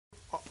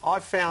I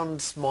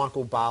found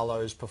Michael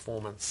Barlow's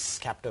performance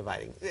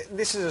captivating.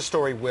 This is a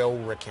story well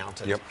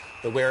recounted. Yep.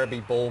 The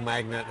Werribee ball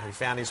magnate who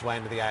found his way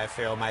into the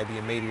AFL, made the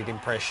immediate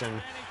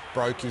impression,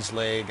 broke his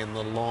leg, and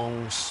the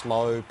long,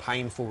 slow,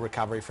 painful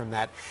recovery from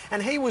that.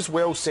 And he was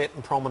well set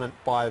and prominent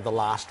by the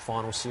last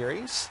final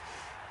series,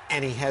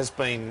 and he has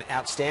been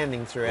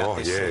outstanding throughout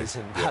this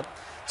season. But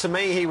to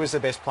me, he was the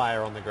best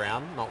player on the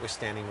ground,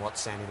 notwithstanding what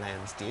Sandy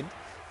Lands did.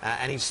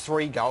 And his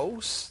 3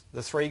 goals,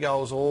 the 3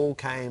 goals all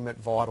came at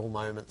vital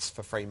moments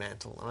for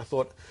Fremantle. And I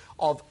thought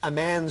of a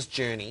man's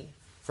journey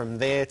from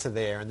there to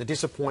there and the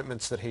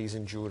disappointments that he's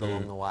endured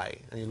along the way.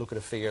 And you look at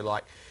a figure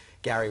like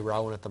Gary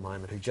Rowan at the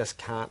moment who just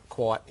can't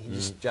quite,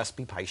 just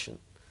be patient.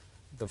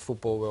 The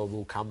football world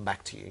will come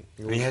back to you.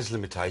 He has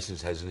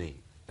limitations, hasn't he,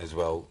 as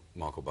well,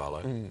 Michael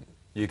Barlow?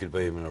 You could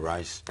beat him in a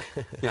race.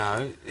 You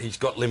know, he's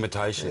got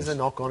limitations. There's a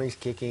knock on his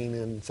kicking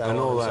and so on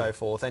and so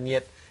forth. And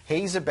yet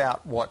he's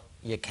about what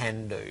you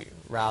can do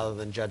rather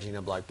than judging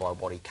a bloke by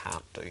what he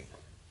can't do.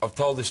 I've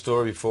told this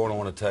story before and I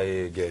want to tell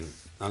you again.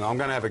 And I'm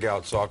going to have a go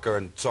at soccer,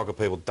 and soccer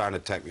people don't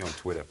attack me on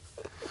Twitter.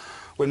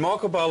 When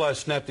Michael Barlow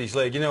snapped his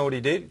leg, you know what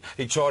he did?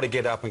 He tried to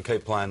get up and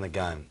keep playing the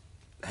game.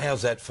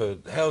 How's that for...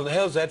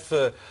 How's that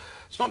for...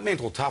 It's not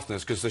mental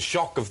toughness, because the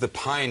shock of the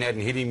pain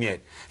hadn't hit him yet.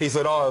 He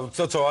thought, oh,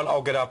 that's all right,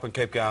 I'll get up and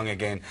keep going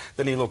again.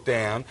 Then he looked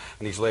down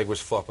and his leg was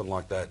flopping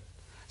like that.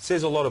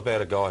 Says a lot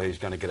about a guy who's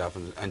going to get up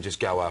and just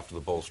go after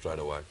the ball straight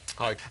away.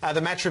 The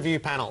match review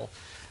panel.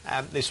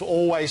 This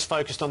always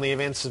focused on the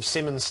events of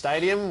Simmons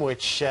Stadium,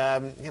 which, you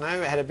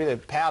know, had a bit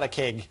of powder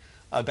keg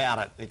about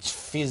it. It's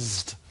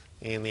fizzed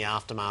in the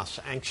aftermath.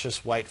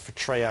 Anxious wait for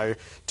Trio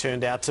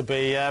turned out to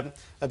be a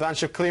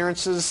bunch of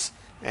clearances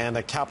and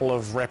a couple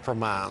of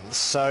reprimands.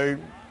 So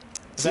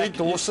Zach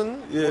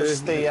Dawson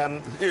was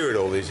the... Hear it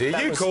all this here.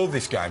 You called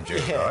this game, Jude,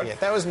 right? Yeah,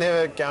 that was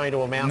never going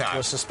to amount to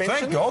a suspension.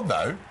 Thank God,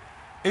 though.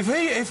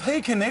 If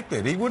he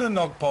connected, he would have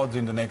knocked Pods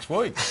into next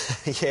week.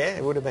 Yeah,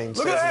 it would have been...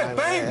 Look at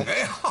that, bang!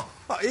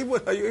 He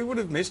would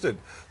have missed it.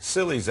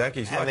 Silly Zach,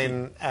 he's lucky.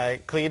 And then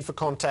cleared for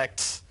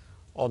contact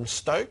on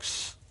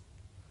Stokes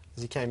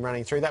as he came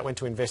running through. That went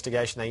to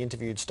investigation. They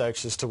interviewed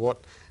Stokes as to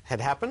what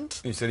had happened.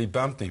 He said he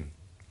bumped him.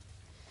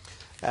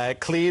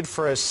 Cleared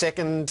for a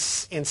second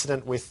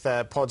incident with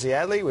Podsy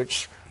Adley,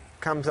 which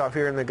comes up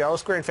here in the goal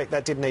square. In fact,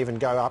 that didn't even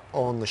go up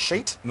on the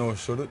sheet. Nor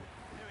should it.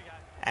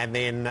 And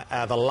then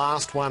the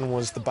last one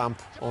was the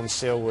bump on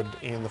Selwood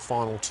in the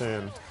final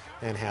term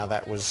and how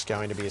that was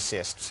going to be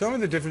assessed. Tell me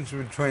the difference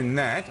between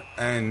that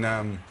and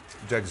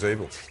Jack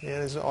Zeeble.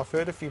 Yeah, I've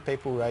heard a few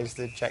people raise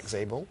the Jack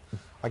Zeeble.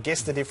 I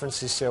guess the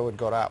difference is Selwood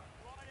got up.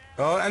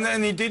 Oh,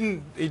 and he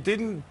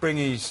didn't bring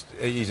his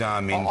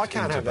arm in. I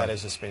can't have that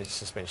as a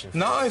suspension.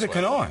 No, neither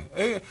can I.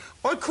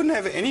 I couldn't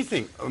have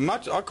anything.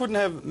 I couldn't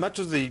have much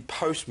of the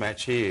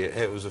post-match here.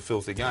 It was a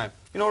filthy game.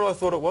 You know what I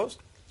thought it was?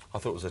 I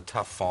thought it was a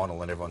tough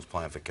final and everyone's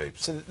playing for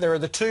keeps. So there are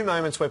the 2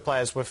 moments where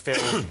players were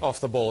failed off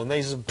the ball, and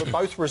these have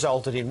both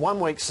resulted in 1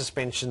 week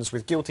suspensions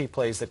with guilty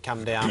pleas that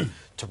come down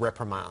to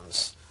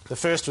reprimands. The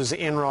first was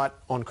Enright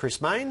on Chris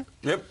Mayne,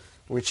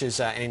 which is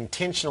an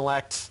intentional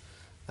act,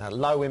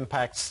 low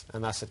impact,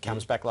 and thus it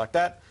comes back like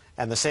that.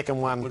 And the second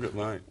one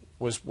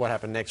was what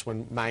happened next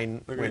when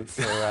Mayne went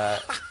for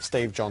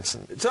Steve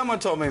Johnson. Someone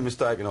told me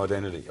mistaken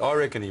identity. I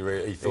reckon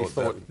he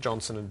thought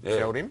Johnson had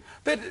failed him.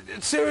 But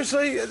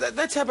seriously,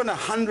 that's happened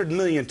 100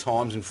 million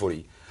times in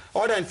footy.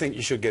 I don't think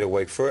you should get a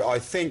week for it. I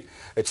think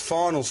it's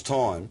finals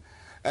time,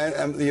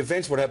 and the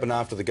events what happened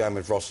after the game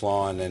with Ross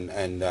Lyon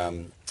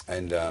and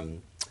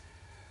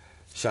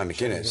Shane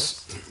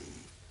McInnes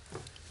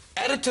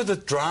added to the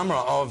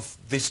drama of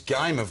this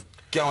game of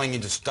going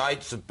into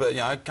states, you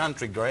know,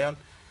 country ground.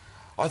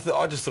 I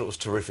just thought it was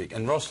terrific.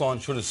 And Ross Lyon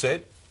should have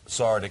said,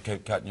 sorry to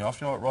keep cutting you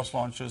off, you know what Ross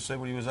Lyon should have said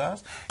when he was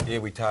asked? Yeah,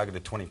 we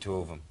targeted 22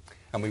 of them.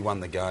 And we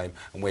won the game,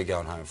 and we're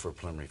going home for a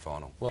preliminary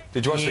final. Well,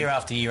 did you watch year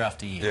after year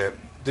after year. Yeah.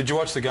 Did you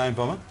watch the game,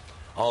 Bomber?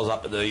 I was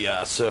up at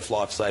the Surf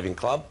Life Saving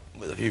Club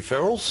with a few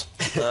ferals,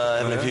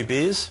 having a few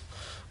beers,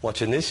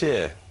 watching this,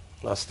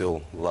 I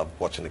still love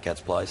watching the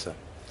Cats play, so...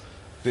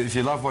 But if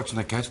you love watching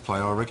the Cats play,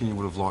 I reckon you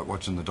would have liked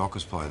watching the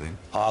Dockers play then.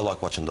 I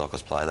like watching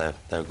Dockers play.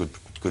 They're a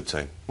good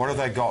team. What have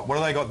they got? What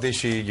have they got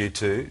this year, you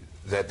two,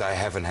 that they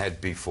haven't had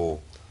before?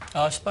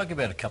 I spoke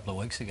about it a couple of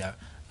weeks ago.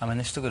 I mean,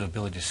 they've still got the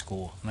ability to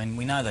score. I mean,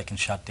 we know they can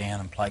shut down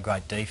and play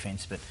great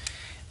defence, but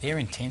their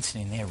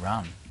intensity and their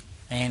run.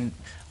 And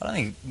I don't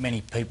think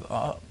many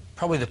people,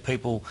 probably the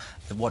people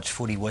that watch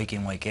footy week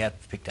in, week out,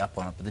 picked up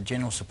on it, but the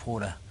general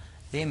supporter,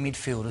 their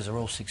midfielders are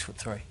all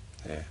 6'3".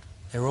 Yeah.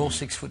 They're all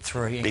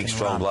 6'3". Big,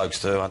 strong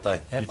blokes too, aren't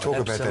they? Yep, you talk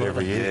about that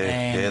every year.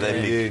 Yeah,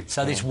 they're big.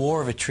 So this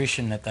war of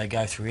attrition that they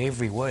go through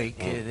every week,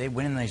 they're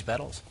winning these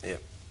battles. Yeah.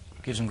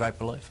 Gives them great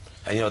belief.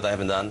 And you know what they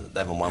haven't done?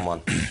 They haven't won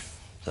one.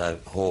 So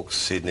Hawks,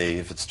 Sydney,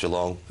 if it's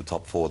Geelong, the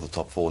top four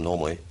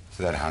normally.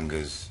 So that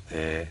hungers.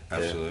 Yeah,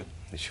 absolutely.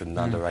 You shouldn't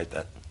underrate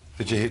that.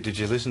 Did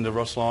you listen to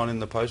Ross Lyon in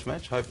the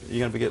post-match? Hope you're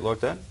going to get like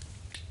that?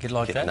 Get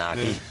like that?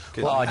 Narky.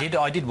 Well,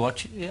 I did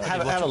watch it. Yeah,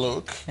 have a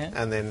look,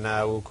 and then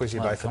we'll quiz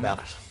you both about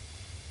it.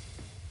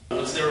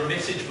 Was there a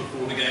message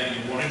before the game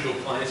that you wanted your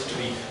players to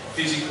be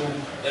physical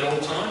at all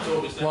times,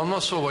 or was that... Well, I'm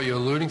not sure what you're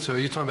alluding to. Are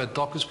you talking about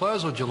Dockers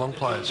players or Geelong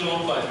players?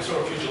 Geelong players. We saw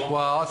a few Geelong.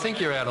 Well, I think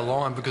you're out of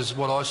line because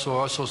what I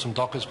saw some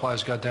Dockers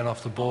players go down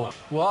off the ball.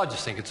 Well, I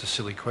just think it's a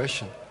silly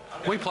question.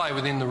 We play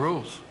within the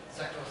rules.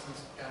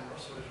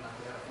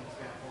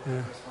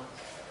 Yeah.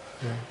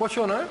 Yeah. What's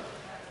your name?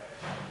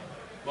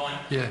 Mine?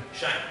 Yeah.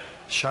 Shane.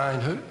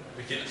 Shane who?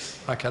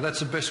 McInnes. Okay, that's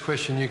the best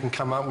question you can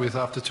come up with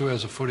after 2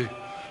 hours of footy.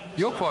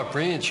 You're quite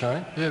brilliant,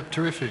 Shane. Yeah,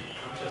 terrific.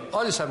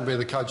 I just happen to be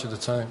the coach of the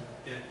team.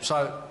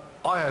 So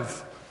I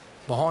have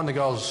behind the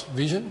goals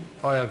vision,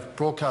 I have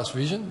broadcast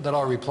vision that I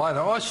replay.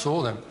 Now, I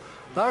saw them.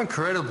 They're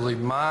incredibly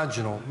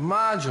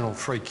marginal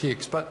free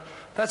kicks, but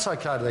that's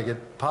okay, they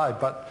get paid.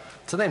 But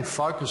to then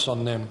focus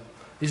on them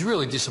is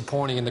really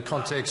disappointing in the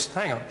context,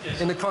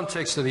 in the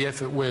context of the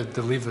effort we've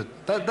delivered.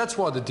 That's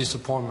why the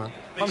disappointment.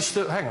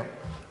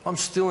 I'm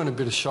still in a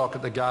bit of shock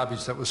at the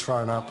garbage that was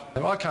thrown up.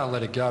 I can't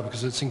let it go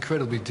because it's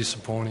incredibly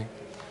disappointing.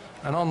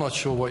 And I'm not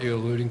sure what you're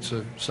alluding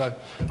to. So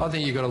I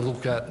think you've got to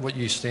look at what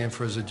you stand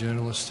for as a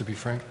journalist, to be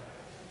frank.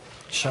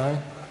 Shane?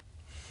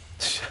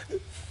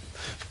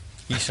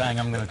 You saying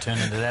I'm going to turn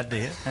into that, do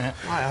you?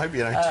 I hope you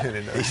don't turn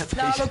into that.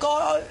 No, look,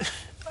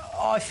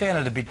 I found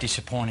it a bit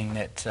disappointing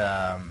that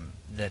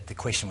that the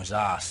question was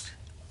asked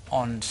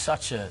on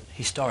such a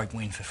historic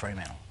win for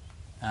Fremantle.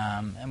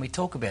 And we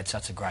talk about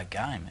such a great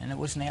game, and it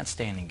was an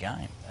outstanding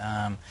game.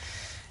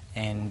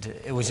 And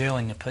it was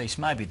early in the piece,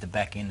 maybe at the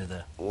back end of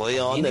the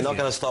Leon, they're not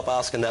going to stop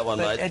asking that one,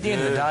 but mate. at the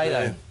end of the day,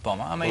 though,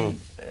 Bomber, I mean,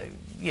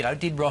 you know,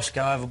 did Ross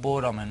go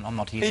overboard? I mean, I'm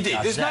not here to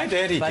judge There's that. no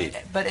doubt he did.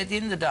 But at the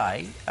end of the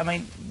day, I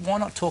mean, why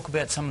not talk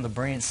about some of the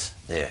brilliance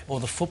or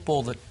the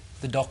football that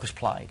the Dockers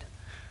played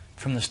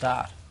from the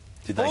start?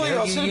 Did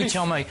they? You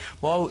tell me,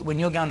 when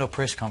you're going to a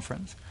press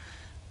conference,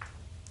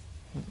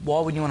 why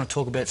would you want to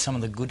talk about some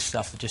of the good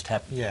stuff that just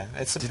happened? Yeah,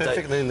 it's a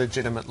perfectly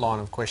legitimate line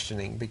of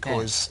questioning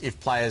because if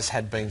players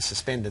had been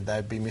suspended,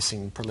 they'd be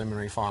missing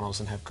preliminary finals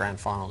and have grand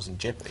finals in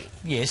jeopardy.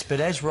 Yes, but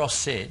as Ross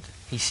said,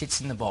 he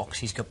sits in the box,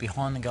 he's got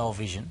behind-the-goal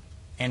vision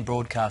and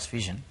broadcast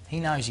vision.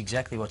 He knows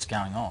exactly what's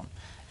going on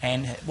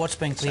and what's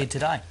been cleared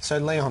today. So,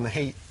 Leon,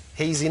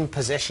 he's in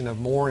possession of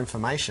more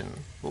information.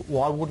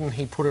 Why wouldn't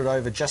he put it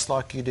over just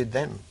like you did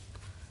then?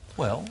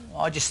 Well,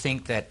 I just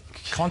think that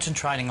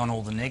concentrating on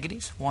all the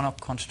negatives, why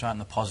not concentrate on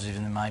the positive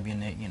and then maybe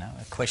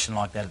a question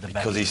like that at the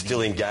back? Because he's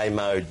still in game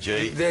mode,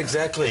 G.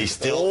 Exactly. He was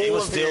still in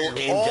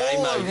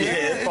game mode.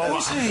 Yeah.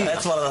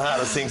 That's one of the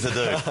hardest things to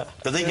do.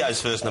 Because he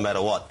goes first no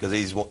matter what, because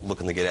he's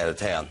looking to get out of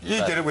town.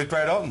 You did it with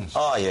Brad Ottens.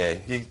 Oh, yeah.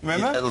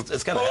 Remember?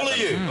 It's going to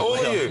happen. All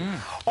of you.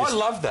 I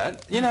love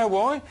that. You know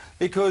why?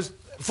 Because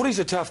footy's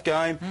a tough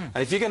game, and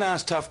if you're going to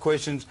ask tough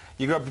questions,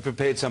 you've got to be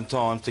prepared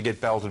sometimes to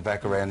get belted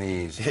back around the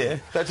ears. Yeah.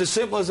 That's as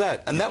simple as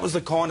that. And that was the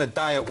kind of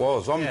day it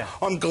was.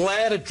 I'm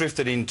glad it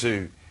drifted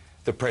into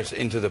the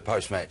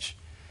post-match.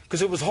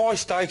 Because it was high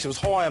stakes, it was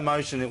high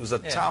emotion, it was a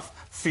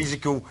tough,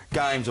 physical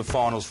games of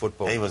finals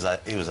football. He was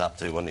up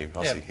to, wasn't he,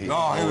 Rossi?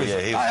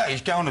 Yeah.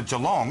 He's going to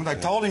Geelong. They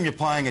told him you're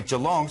playing at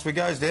Geelong, so he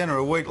goes down there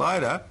a week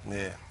later.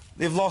 Yeah.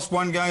 They've lost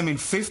one game in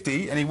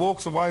 50, and he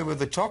walks away with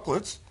the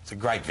chocolates. It's a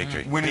great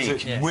victory. Winners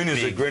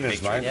are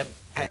grinners, mate.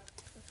 Yep.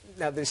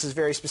 Now, this is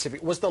very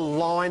specific. Was the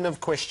line of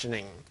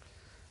questioning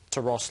to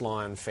Ross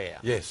Lyon fair?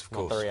 Yes, of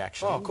course. Not the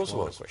reaction? Oh, of course it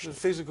was. It was a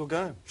physical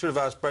game. Should have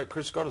asked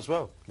Chris Scott as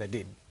well. They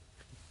did.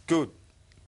 Good.